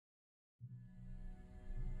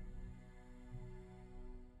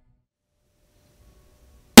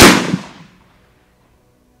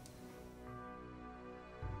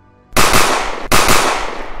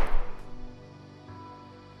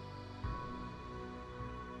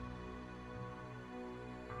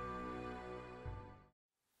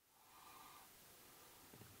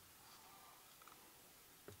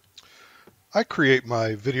I create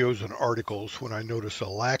my videos and articles when I notice a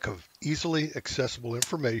lack of easily accessible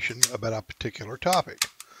information about a particular topic.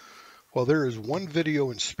 While there is one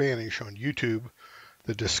video in Spanish on YouTube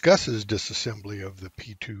that discusses disassembly of the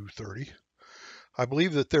P230, I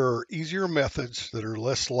believe that there are easier methods that are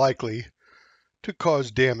less likely to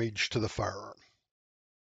cause damage to the firearm.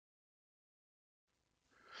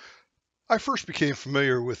 I first became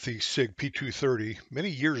familiar with the SIG P230 many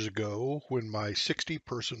years ago when my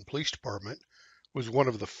 60-person police department was one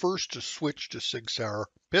of the first to switch to SIG Sauer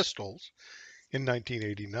pistols in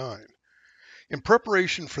 1989. In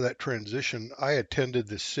preparation for that transition, I attended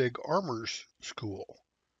the SIG Armors School.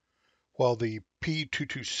 While the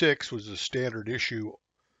P226 was a standard issue,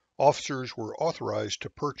 officers were authorized to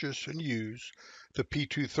purchase and use the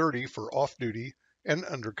P230 for off-duty and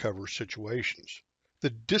undercover situations. The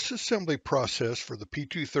disassembly process for the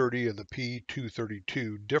P230 and the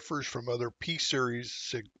P232 differs from other P-series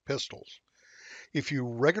SIG pistols. If you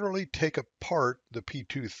regularly take apart the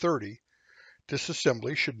P230,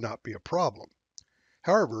 disassembly should not be a problem.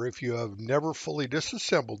 However, if you have never fully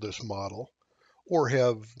disassembled this model or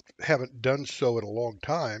haven't done so in a long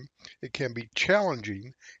time, it can be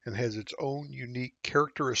challenging and has its own unique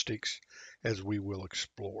characteristics as we will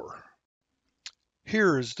explore.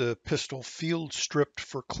 Here is the pistol field stripped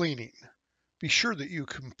for cleaning. Be sure that you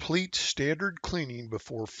complete standard cleaning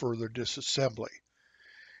before further disassembly.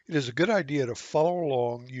 It is a good idea to follow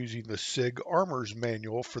along using the SIG Armors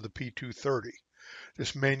Manual for the P230.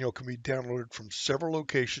 This manual can be downloaded from several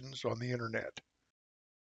locations on the internet.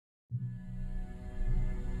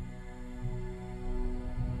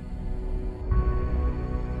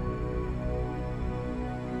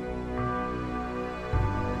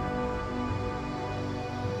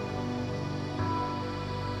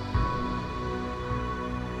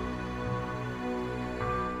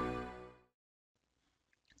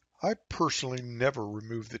 I personally never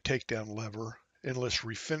remove the takedown lever unless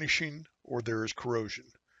refinishing or there is corrosion.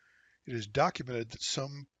 It is documented that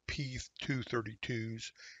some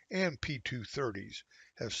P232s and P230s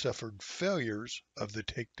have suffered failures of the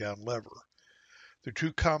takedown lever. The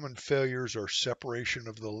two common failures are separation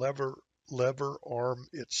of the lever arm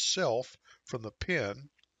itself from the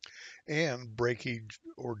pin and breakage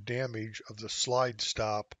or damage of the slide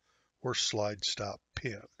stop or slide stop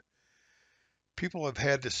pin. People have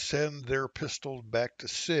had to send their pistols back to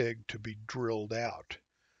SIG to be drilled out.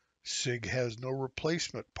 SIG has no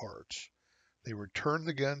replacement parts. They return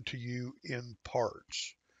the gun to you in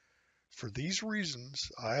parts. For these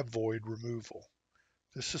reasons, I avoid removal.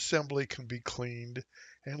 This assembly can be cleaned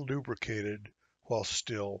and lubricated while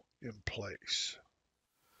still in place.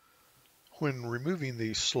 When removing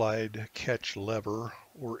the slide catch lever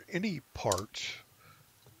or any parts,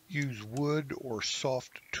 use wood or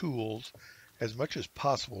soft tools as much as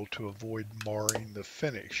possible to avoid marring the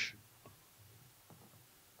finish.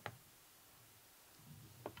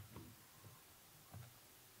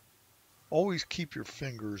 Always keep your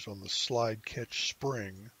fingers on the slide catch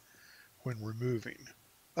spring when removing,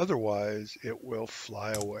 otherwise it will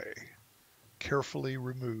fly away. Carefully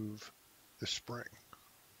remove the spring.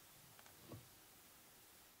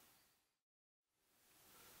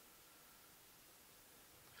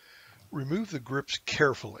 Remove the grips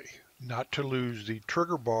carefully, not to lose the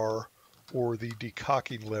trigger bar or the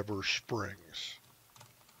decocking lever springs.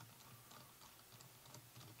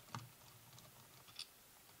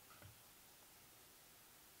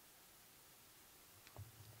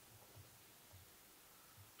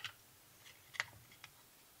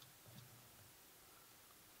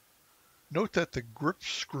 Note that the grip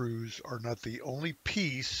screws are not the only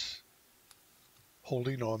piece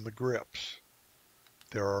holding on the grips.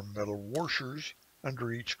 There are metal washers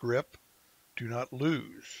under each grip. Do not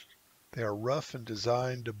lose. They are rough and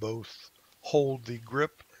designed to both hold the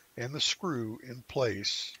grip and the screw in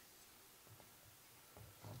place.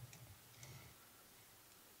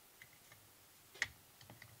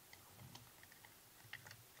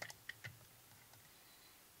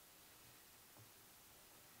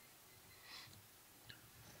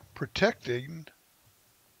 Protecting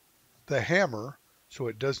the hammer so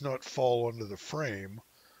it does not fall onto the frame,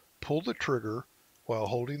 pull the trigger while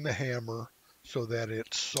holding the hammer so that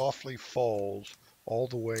it softly falls all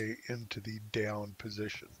the way into the down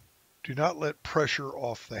position. Do not let pressure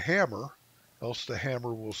off the hammer, else the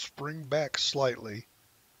hammer will spring back slightly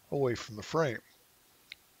away from the frame.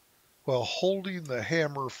 While holding the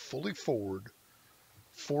hammer fully forward,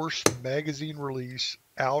 force magazine release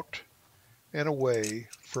out and away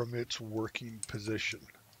from its working position.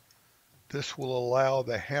 This will allow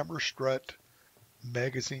the hammer strut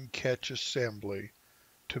magazine catch assembly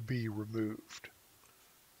to be removed.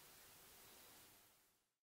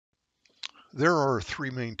 There are three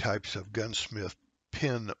main types of gunsmith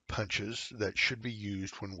pin punches that should be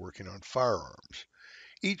used when working on firearms.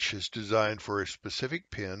 Each is designed for a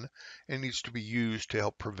specific pin and needs to be used to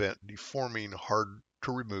help prevent deforming hard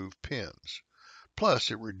to remove pins.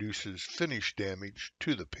 Plus, it reduces finish damage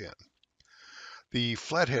to the pin. The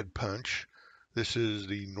flathead punch, this is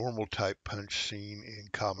the normal type punch seen in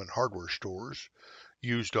common hardware stores,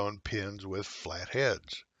 used on pins with flat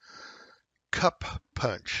heads. Cup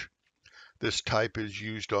punch, this type is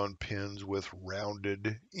used on pins with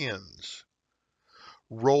rounded ends.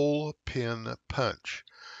 Roll pin punch,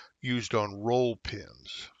 used on roll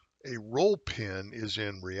pins. A roll pin is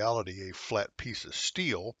in reality a flat piece of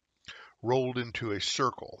steel rolled into a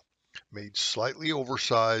circle, made slightly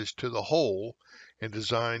oversized to the hole and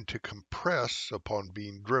designed to compress upon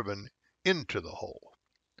being driven into the hole.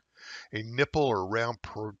 A nipple or round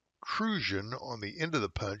protrusion on the end of the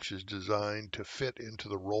punch is designed to fit into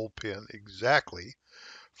the roll pin exactly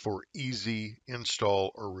for easy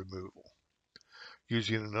install or removal.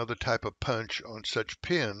 Using another type of punch on such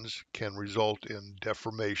pins can result in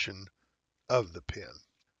deformation of the pin.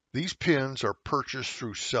 These pins are purchased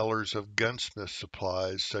through sellers of gunsmith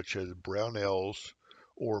supplies such as Brownells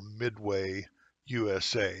or Midway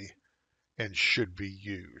USA and should be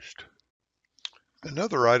used.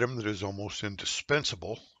 Another item that is almost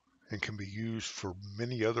indispensable and can be used for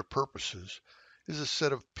many other purposes is a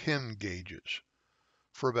set of pin gauges.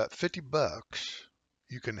 For about $50,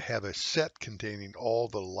 you can have a set containing all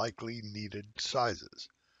the likely needed sizes.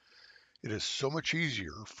 It is so much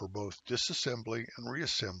easier for both disassembly and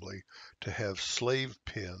reassembly to have slave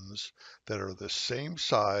pins that are the same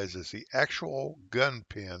size as the actual gun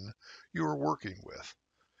pin you are working with.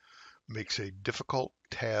 Makes a difficult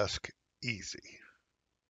task easy.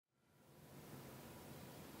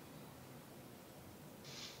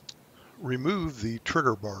 Remove the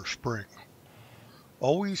trigger bar spring.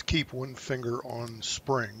 Always keep one finger on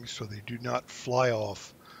springs so they do not fly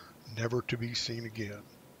off, never to be seen again.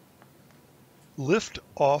 Lift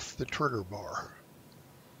off the trigger bar.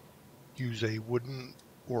 Use a wooden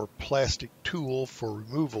or plastic tool for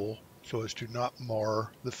removal so as to not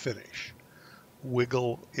mar the finish.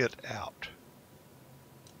 Wiggle it out.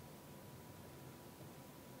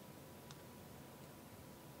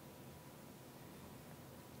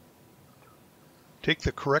 Take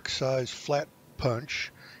the correct size flat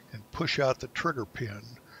punch and push out the trigger pin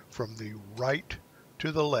from the right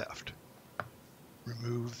to the left.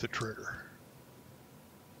 Remove the trigger.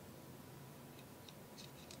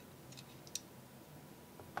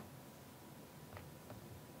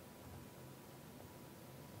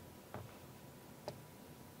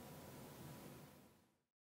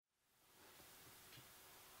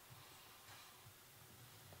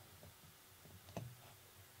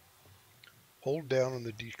 Hold down on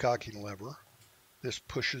the decocking lever. This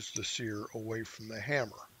pushes the sear away from the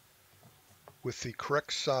hammer. With the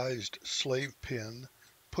correct sized slave pin,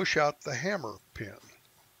 push out the hammer pin.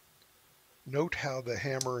 Note how the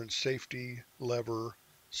hammer and safety lever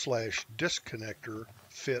 / disconnector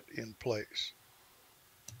fit in place.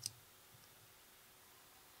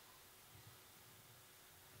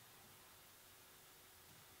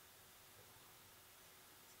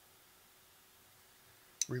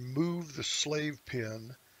 Remove the slave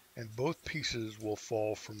pin and both pieces will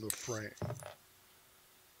fall from the frame.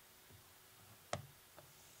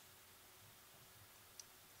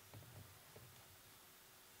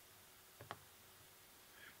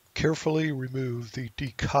 Carefully remove the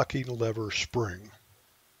decocking lever spring.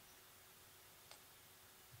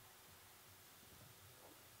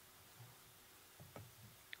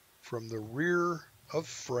 From the rear of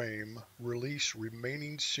frame, release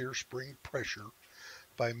remaining sear spring pressure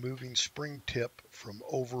by moving spring tip from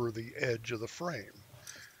over the edge of the frame.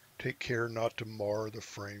 Take care not to mar the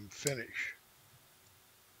frame finish.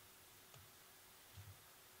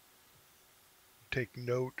 Take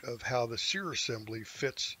note of how the sear assembly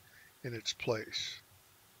fits in its place.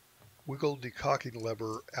 Wiggle decocking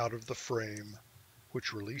lever out of the frame,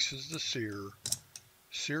 which releases the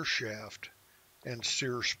sear shaft, and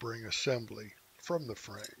sear spring assembly from the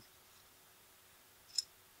frame.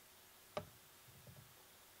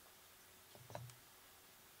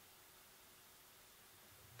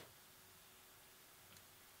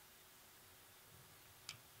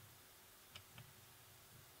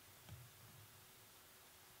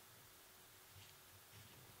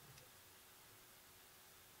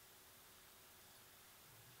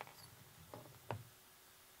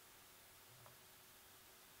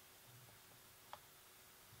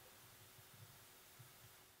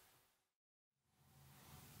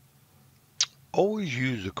 Always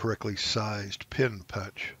use a correctly sized pin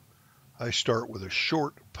punch. I start with a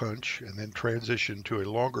short punch and then transition to a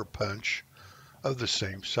longer punch of the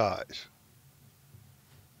same size.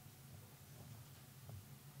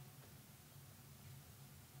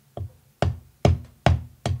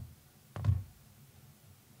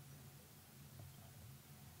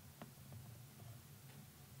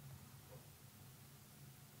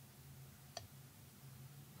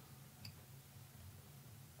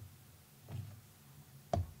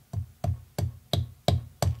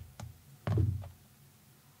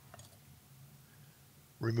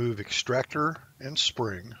 Remove extractor and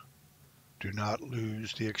spring. Do not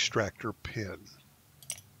lose the extractor pin.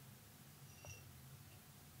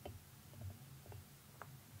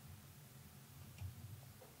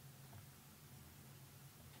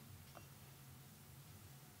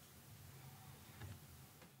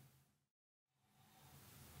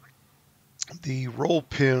 The roll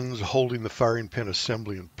pins holding the firing pin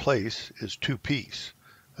assembly in place is two-piece,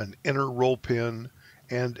 an inner roll pin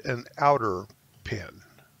and an outer pin.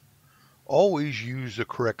 Always use the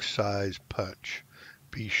correct size punch.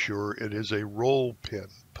 Be sure it is a roll pin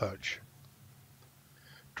punch.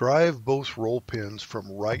 Drive both roll pins from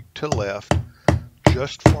right to left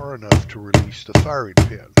just far enough to release the firing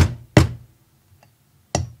pin.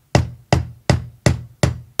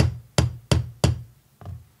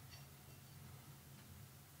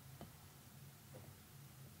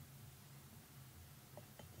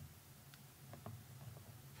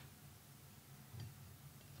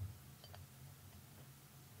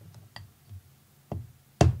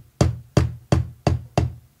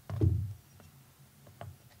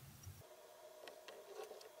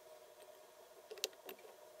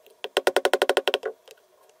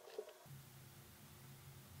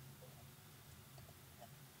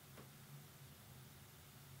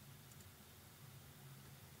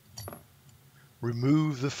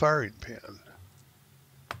 Remove the firing pin.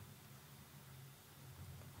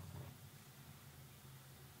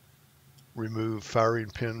 Remove firing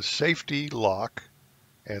pin safety lock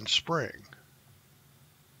and spring.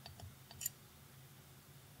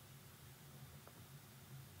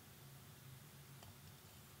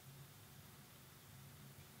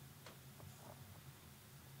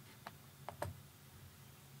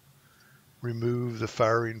 Remove the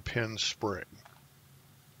firing pin spring.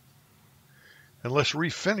 Unless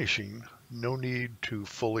refinishing, no need to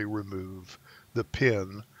fully remove the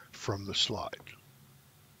pin from the slide.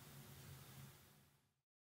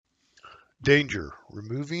 Danger: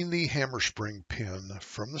 removing the hammer spring pin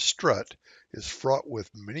from the strut is fraught with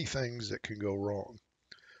many things that can go wrong.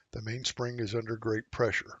 The mainspring is under great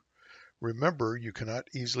pressure. Remember, you cannot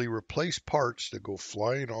easily replace parts that go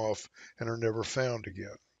flying off and are never found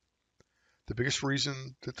again. The biggest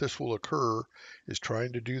reason that this will occur is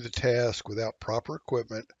trying to do the task without proper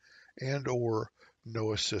equipment and/or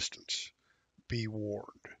no assistance. Be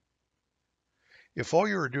warned. If all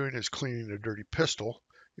you are doing is cleaning a dirty pistol,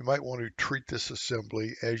 you might want to treat this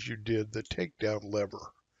assembly as you did the takedown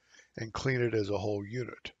lever and clean it as a whole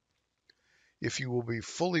unit. If you will be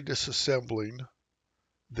fully disassembling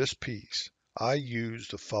this piece, I use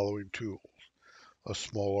the following tools: a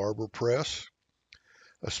small arbor press,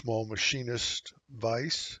 a small machinist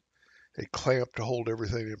vise, a clamp to hold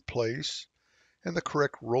everything in place, and the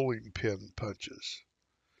correct rolling pin punches.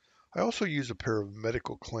 I also use a pair of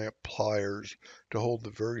medical clamp pliers to hold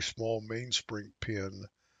the very small mainspring pin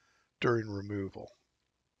during removal.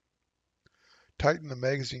 Tighten the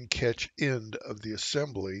magazine catch end of the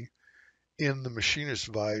assembly in the machinist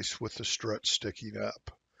vise with the strut sticking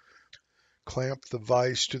up. Clamp the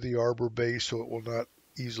vise to the arbor base so it will not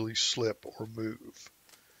easily slip or move.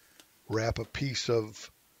 Wrap a piece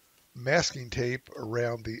of masking tape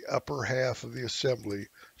around the upper half of the assembly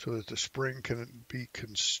so that the spring can be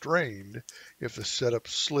constrained if the setup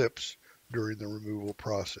slips during the removal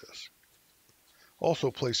process.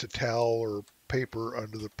 Also place a towel or paper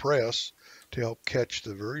under the press to help catch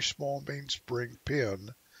the very small mainspring pin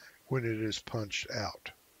when it is punched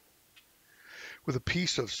out. With a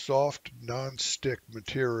piece of soft non-stick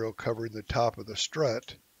material covering the top of the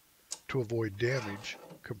strut, to avoid damage,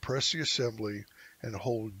 compress the assembly and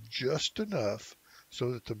hold just enough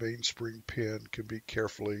so that the mainspring pin can be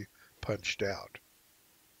carefully punched out.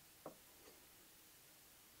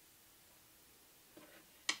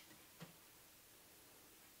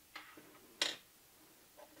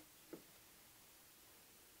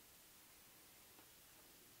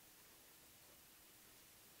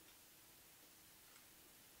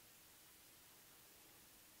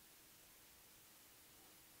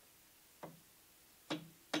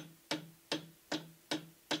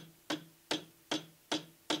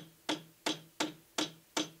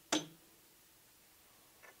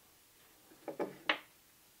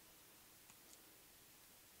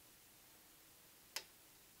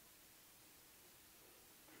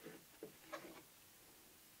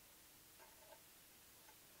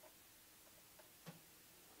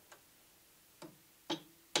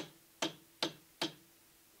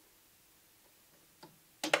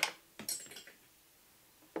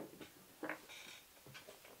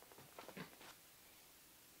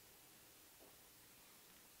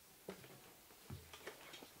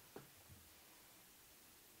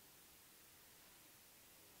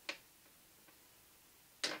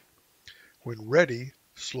 When ready,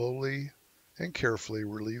 slowly and carefully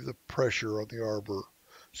relieve the pressure on the arbor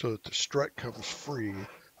so that the strut comes free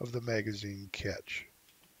of the magazine catch.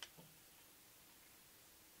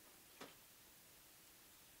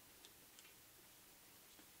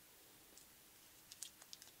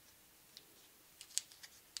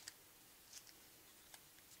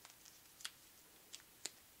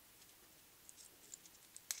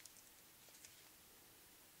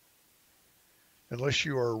 Unless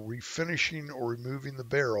you are refinishing or removing the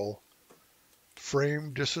barrel,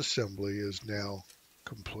 frame disassembly is now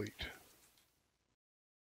complete.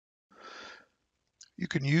 You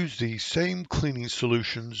can use the same cleaning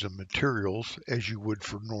solutions and materials as you would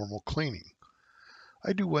for normal cleaning.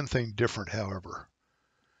 I do one thing different, however.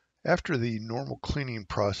 After the normal cleaning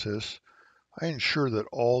process, I ensure that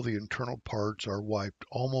all the internal parts are wiped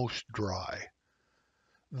almost dry.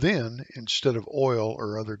 Then, instead of oil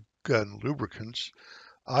or other gun lubricants,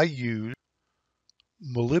 I use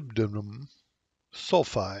molybdenum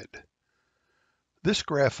sulfide. This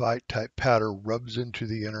graphite-type powder rubs into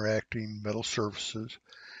the interacting metal surfaces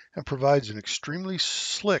and provides an extremely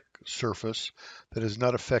slick surface that is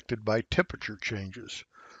not affected by temperature changes,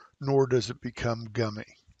 nor does it become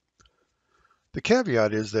gummy. The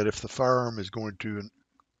caveat is that if the firearm is going to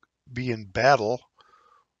be in battle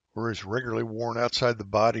or is regularly worn outside the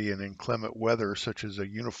body in inclement weather, such as a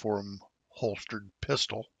uniform holstered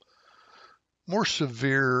pistol, more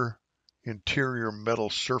severe interior metal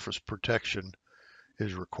surface protection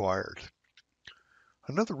is required.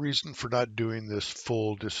 Another reason for not doing this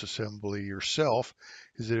full disassembly yourself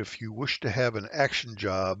is that if you wish to have an action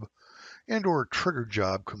job and or a trigger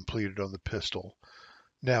job completed on the pistol,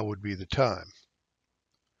 now would be the time.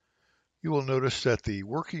 You will notice that the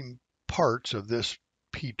working parts of this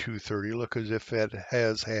P230 look as if it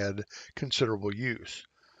has had considerable use.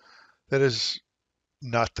 That is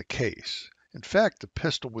not the case. In fact, the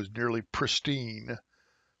pistol was nearly pristine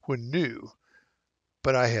when new,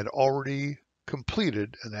 but I had already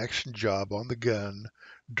completed an action job on the gun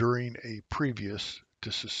during a previous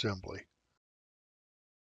disassembly.